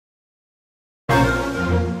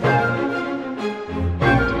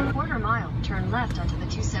turn left onto the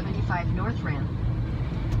 275 North ramp.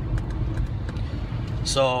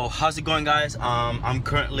 So how's it going, guys? I'm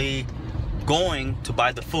currently going to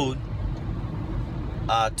buy the food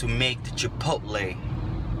to make the Chipotle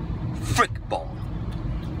frick ball.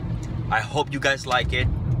 I hope you guys like it.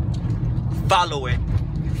 Follow it.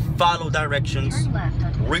 Follow directions,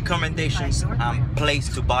 recommendations, and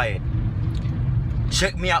place to buy it.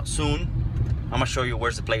 Check me out soon. I'm gonna show you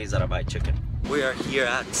where's the place that I buy chicken. We are here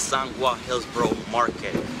at San Juan Hillsboro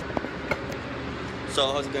Market.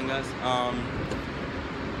 So how's it going, guys? I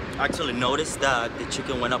actually noticed that the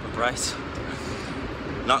chicken went up in price.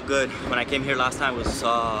 Not good. When I came here last time it was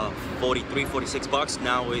 43, 46 bucks.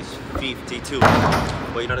 Now it's 52.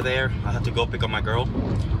 Wait over there. I have to go pick up my girl.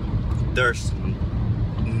 There's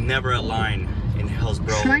never a line in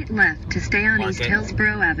Hillsboro. Slight left to stay on Market. East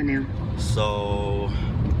Hillsboro Avenue. So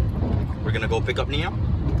we're gonna go pick up Nia.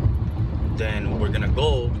 Then we're gonna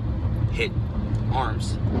go hit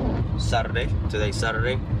Arms Saturday. Today's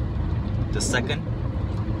Saturday, the 2nd.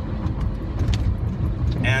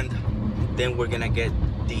 And then we're gonna get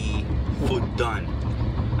the food done.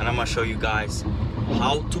 And I'm gonna show you guys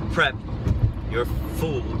how to prep your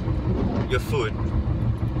food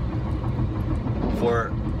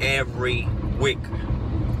for every week.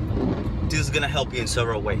 This is gonna help you in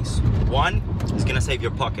several ways. 1, it's gonna save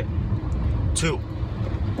your pocket. 2,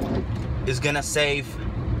 it's gonna save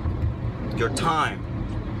your time.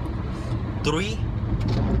 3,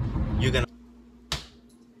 you're gonna...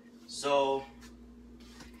 So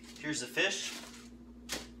here's the fish.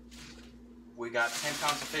 We got 10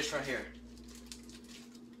 pounds of fish right here.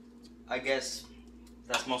 I guess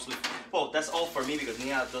that's mostly, well, that's all for me because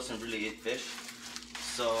Nia doesn't really eat fish.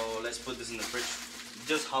 So let's put this in the fridge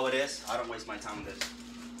just how it is. I don't waste my time with this.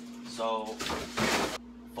 So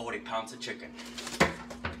 40 pounds of chicken.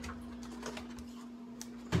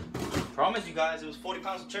 Promise you guys, it was 40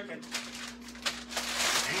 pounds of chicken.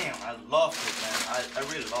 Damn, I love it, man. I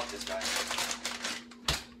really love this guy.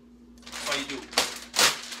 That's all you do.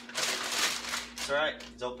 It's alright,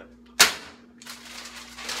 it's open.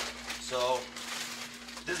 So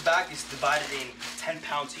this bag is divided in 10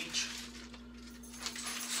 pounds each.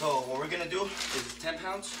 So what we're gonna do is 10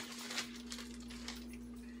 pounds.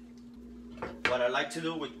 What I like to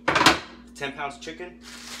do with 10 pounds chicken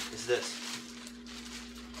is this.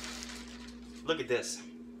 Look at this.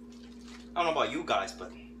 I don't know about you guys,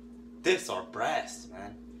 but these are breasts,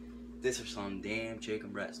 man. These are some damn chicken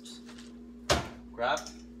breasts. Grab.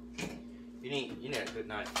 You need a good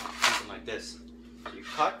knife, something like this. So you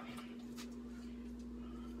cut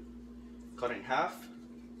it in half,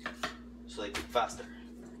 so they cook faster.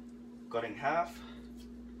 Cut in half,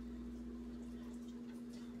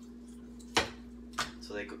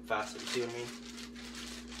 so they cook faster. You see what I mean?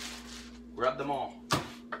 Grab them all.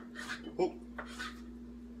 Ooh.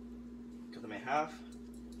 Cut them in half,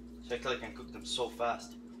 so I can cook them so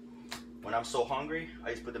fast. When I'm so hungry,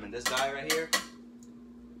 I just put them in this guy right here,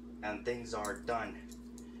 and things are done.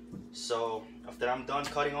 So after I'm done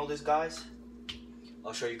cutting all these guys,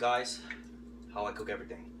 I'll show you guys how I cook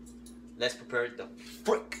everything. Let's prepare the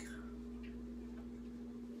frick.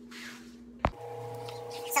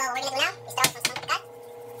 So what we're gonna do now is throw some stuff cut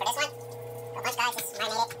for this one. A bunch, guys, just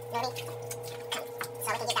marinate it, you know what I mean? So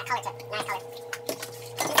we can get that color to it, nice color. This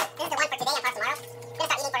is the one for today and for tomorrow. I'm gonna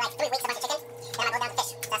start eating for like 3 weeks a bunch of chicken. Then I'm gonna go down to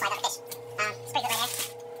fish. That's why I got the fish. It's pretty good right here.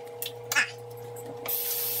 Ah,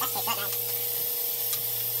 that's pretty good, man.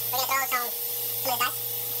 We're gonna throw some of this, guys. I love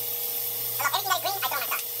everything that's green, I throw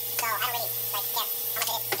myself. So I don't really like care how much it is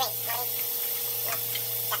green, you know what I mean?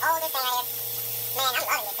 Got all this thing right here. Man, I'm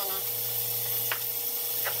loving this thing, man.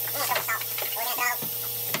 I'm gonna throw some salt. We're gonna throw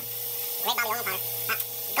red bobby onion powder.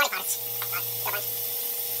 Garlic powder. It's a bunch.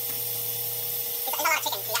 It's a lot of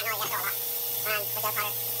chicken, so you gotta throw a lot. What's the other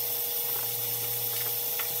powder?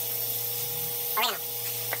 Oregano.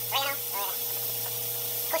 Oregano.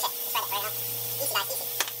 Push it. Just right oregano. Easy, guys, easy.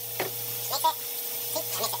 Just mix it. See?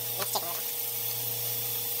 Yeah, mix it. Mix chicken with it.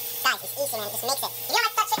 Guys, it's easy, man. Just mix it. If you don't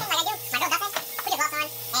like to touch chicken like I do, my girl doesn't, put your gloves on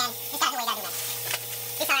and just gotta do what you gotta do, man.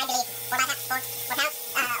 These are, I believe, 4 pounds. 5 pounds.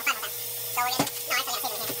 So we're gonna do, no, actually, I'm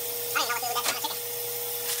saving them here. I don't even know what to do with that amount of chicken.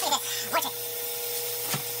 Look at this. More chicken.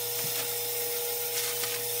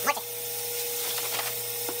 More chicken.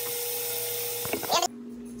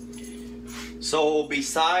 So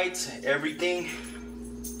besides everything,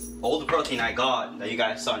 all the protein I got that you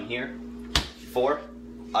guys saw in here before,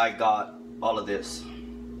 I got all of this.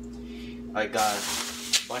 I got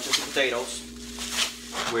a bunch of potatoes,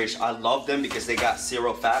 which I love them because they got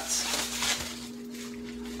 0 fats.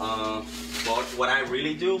 But what I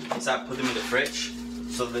really do is I put them in the fridge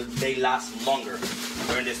so that they last longer.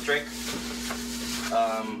 Learn this trick.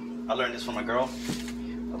 I learned this from my girl.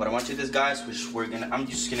 But I want you this, guys, which I'm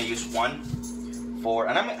just gonna use one for,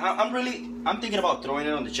 and I'm thinking about throwing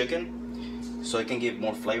it on the chicken so it can give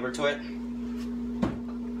more flavor to it.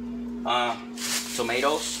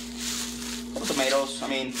 Tomatoes. Tomatoes. I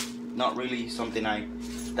mean, not really something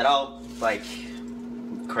that I'll like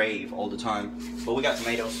crave all the time, but we got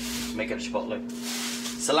tomatoes. Make it a Chipotle.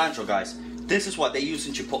 Cilantro, guys. This is what they use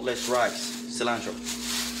in Chipotle's rice. Cilantro.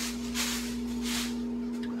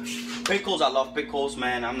 Pickles, I love pickles,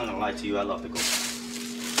 man. I'm not gonna lie to you, I love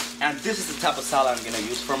pickles. And this is the type of salad I'm gonna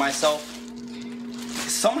use for myself.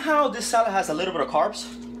 Somehow this salad has a little bit of carbs,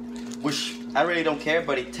 which I really don't care,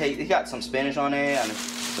 but it got some spinach on it and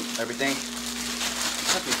everything. It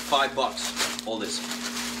cost me $5, all this.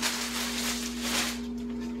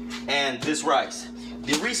 And this rice.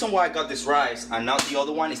 The reason why I got this rice and not the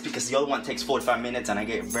other one is because the other one takes 45 minutes and I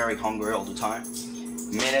get very hungry all the time.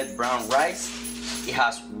 Minute brown rice. It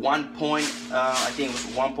has it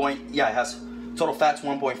has total fats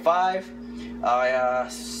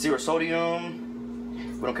 1.5, zero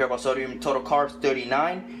sodium, we don't care about sodium, total carbs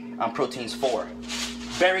 39, and proteins 4.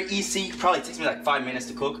 Very easy, probably takes me like 5 minutes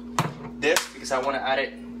to cook this because I want to add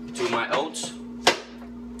it to my oats.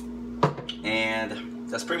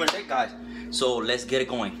 And that's pretty much it, guys. So let's get it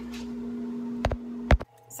going.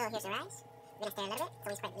 So here's the rice. We're gonna stir a little bit so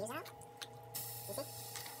we spread these out. You see?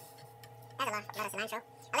 That's a lot of cilantro.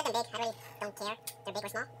 I like them big. I really don't care if they're big or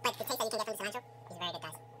small. But the taste that you can get from the cilantro is very good,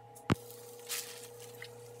 guys.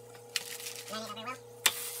 Line it up very well.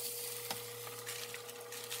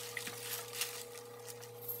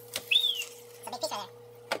 It's a big piece right there.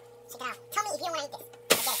 Check it out. Tell me if you don't want to eat this.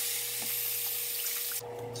 Let's get it.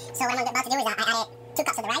 So what I'm about to do is I added 2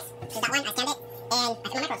 cups of the rice. So that one, I scanned it, and I filled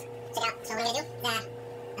my macros. Check it out. So what I'm going to do is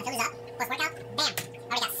I fill this up, post-workout, bam. I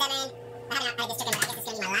already got 7. I haven't added this chicken, but I guess it's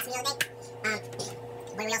going to be my last meal of the day. But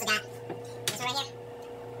we also got this one right here.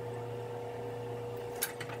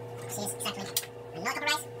 See this? Exactly. Another cup of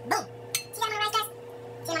rice. Boom! See that amount of rice, guys?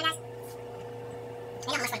 See that amount of rice? I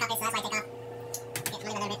know how much one cup is, so that's why I take off. Okay, I'm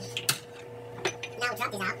going to leave a little bit. Now we drop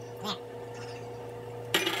these out. There.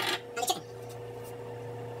 On the chicken.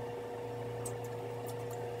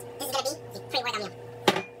 This is going to be the pre-workout meal.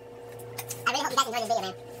 I really hope you guys enjoy this video,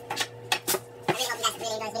 man. I really hope you guys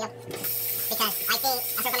really enjoy this video. Because I think,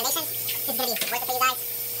 as a recommendation, this is going to be worth it for you guys.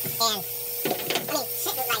 And, I mean,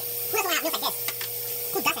 shit, dude, like, who doesn't want to have meals like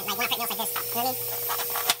this? Who doesn't, like, want to prep meals like this? You know what I mean?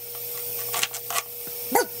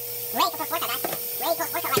 Boom! Ready for post-workout, guys. Ready for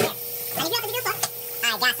post-workout right here. And if you have to do fun,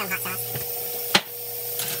 I got some hot sauce.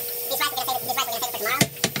 This rice we're going to save it for tomorrow. What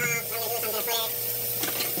I'm going to do is I'm going to put it...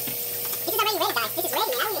 This is already ready, guys. This is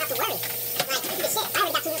ready, man. I don't even have to worry. Like, this is the shit. I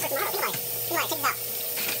already got 2 meals for tomorrow. Think about it. Think about it. Check this out.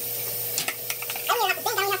 I don't even have to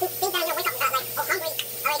think. I don't have to think that I'm going to wake up and got, like, oh, hungry. I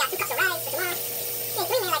already got 2 cups of rice for tomorrow. Okay,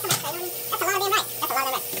 3 minutes, like, some extra, you know what I mean? That's a lot of damn rice. That's a lot of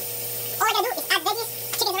damn rice. All I gotta do is add veggies.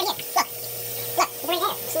 Chicken's right here. Look. Look, it's right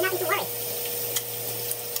there. There's nothing to worry.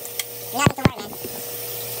 Nothing to worry, man.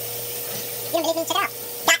 You don't believe me? Check it out.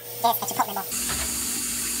 That is a Chipotle bowl.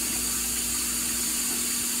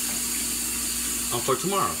 For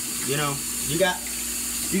tomorrow, you know, you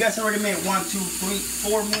guys already made 1, 2, 3,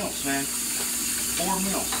 4 meals, man. 4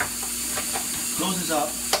 meals. Close this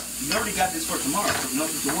up. You already got this for tomorrow, so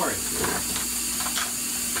nothing to worry.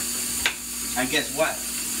 And guess what?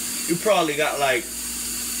 You probably got like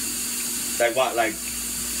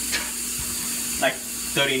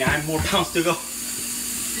 39 more pounds to go.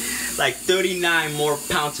 Like 39 more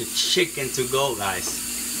pounds of chicken to go, guys.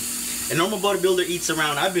 A normal bodybuilder eats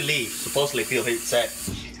around, I believe, supposedly Phil said,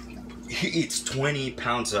 he eats 20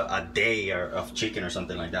 pounds a day of chicken or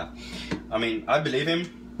something like that. I mean, I believe him.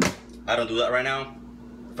 I don't do that right now.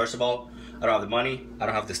 First of all, I don't have the money. I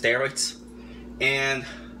don't have the steroids. And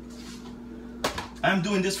I'm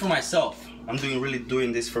doing this for myself. I'm really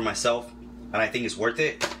doing this for myself. And I think it's worth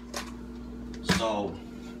it. So,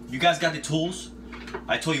 you guys got the tools.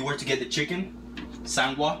 I told you where to get the chicken.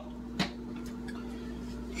 Sangwa.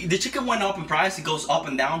 The chicken went up in price. It goes up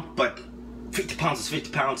and down. But 50 pounds is 50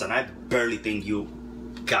 pounds. And I barely think you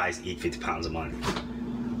guys eat 50 pounds a month.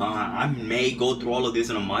 I may go through all of this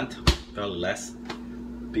in a month. Probably less.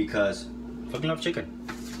 Because I fucking love chicken.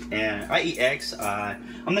 And I eat eggs. I'm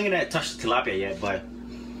not gonna touch the tilapia yet, but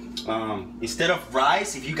instead of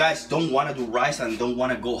rice, if you guys don't want to do rice and don't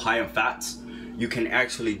want to go high on fats, you can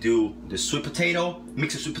actually do the sweet potato,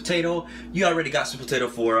 mix a sweet potato. You already got sweet potato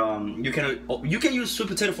for you can use sweet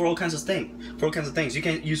potato for all kinds of things. You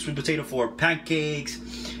can use sweet potato for pancakes,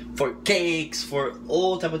 for cakes, for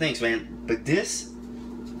all type of things, man. But this,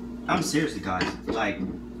 I'm seriously, guys, like,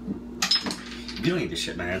 you don't need this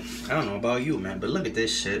shit, man. I don't know about you, man, but look at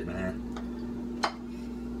this shit, man.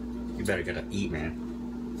 You better get to eat, man.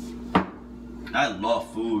 I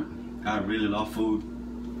love food. I really love food.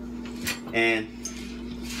 And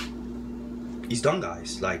it's done,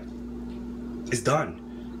 guys. Like, it's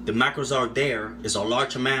done. The macros are there. It's a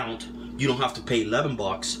large amount. You don't have to pay 11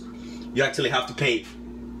 bucks. You actually have to pay.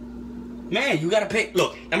 Man, you gotta pay.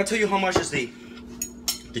 Look, I'm gonna tell you how much is the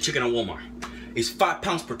chicken at Walmart. It's 5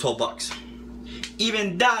 pounds per 12 bucks.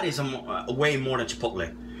 Even that is way more than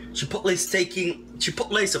Chipotle.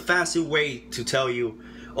 Chipotle is a fancy way to tell you,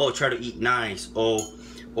 oh, try to eat nice,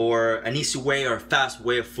 or an easy way or a fast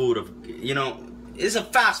way of food. You know, it's a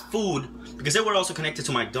fast food because they were also connected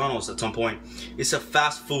to McDonald's at some point. It's a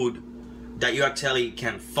fast food that you actually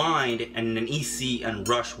can find in an easy and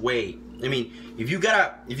rush way. I mean, if you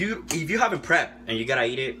haven't prepped and you gotta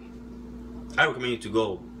eat it, I recommend you to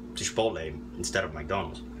go to Chipotle instead of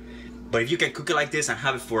McDonald's. But if you can cook it like this and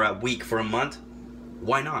have it for a week, for a month,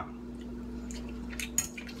 why not?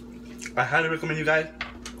 I highly recommend you guys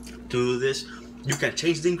to do this. You can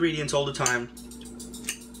change the ingredients all the time.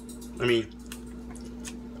 I mean,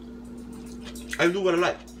 I do what I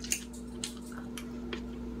like.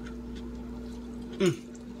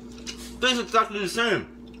 Tastes exactly the same.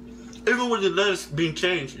 Even with the lettuce being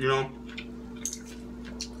changed, you know.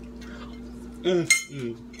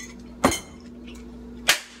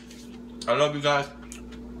 I love you guys.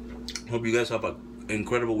 Hope you guys have an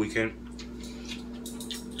incredible weekend.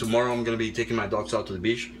 Tomorrow I'm gonna be taking my dogs out to the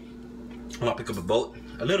beach. I'm gonna pick up a boat,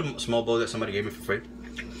 a little small boat that somebody gave me for free,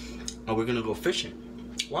 and we're gonna go fishing.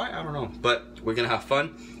 Why? I don't know, but we're gonna have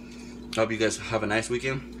fun. I hope you guys have a nice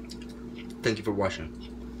weekend. Thank you for watching.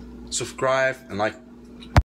 Subscribe and like.